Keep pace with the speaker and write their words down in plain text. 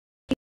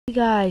Hey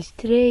guys,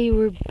 today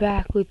we're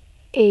back with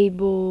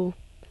Abel,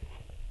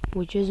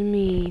 which is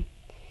me.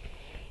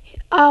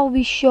 I'll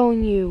be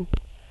showing you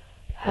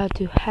how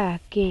to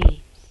hack games.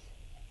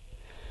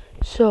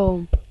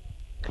 So,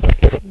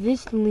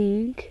 this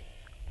link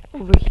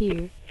over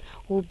here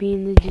will be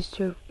in the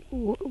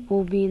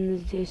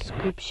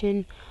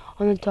description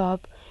on the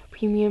top.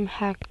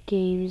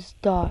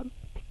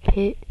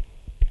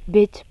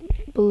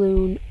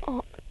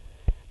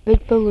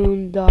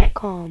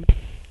 Premiumhackgames.bitballoon.com,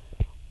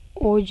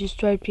 or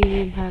just write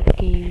Premium Hack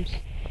Games.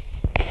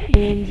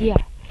 And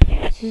yeah,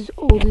 this is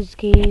oldest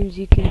games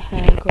you can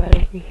hack right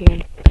over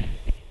here.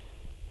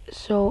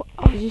 So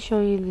I was just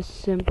showing you the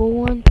simple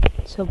one,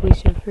 Subway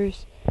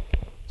Surfers.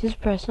 Just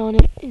press on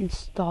it,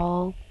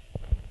 install,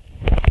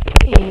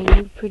 and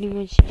you pretty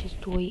much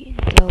just wait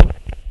until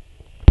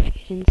it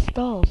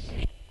installs.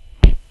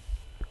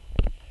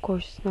 Of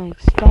course, it's not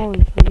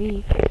installing for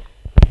me.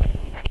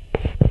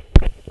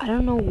 I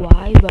don't know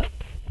why, but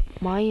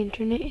my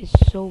internet is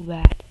so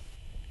bad.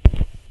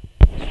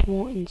 This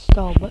won't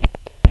install, but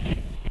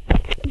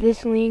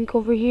this link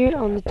over here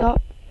on the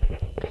top,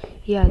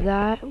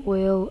 that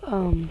will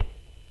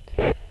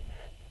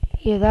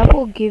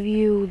give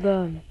you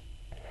the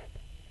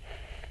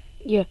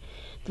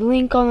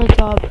link on the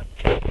top.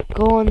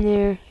 Go on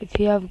there. If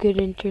you have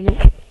good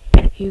internet,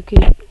 you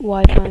can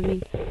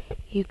Wi-Fi.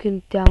 You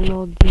can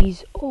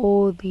download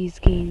all these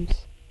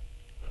games.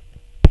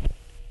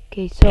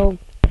 Okay, so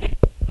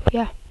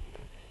yeah,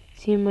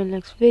 see you in my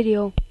next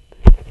video.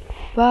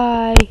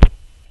 Bye.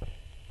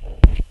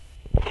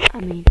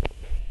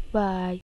 Bye.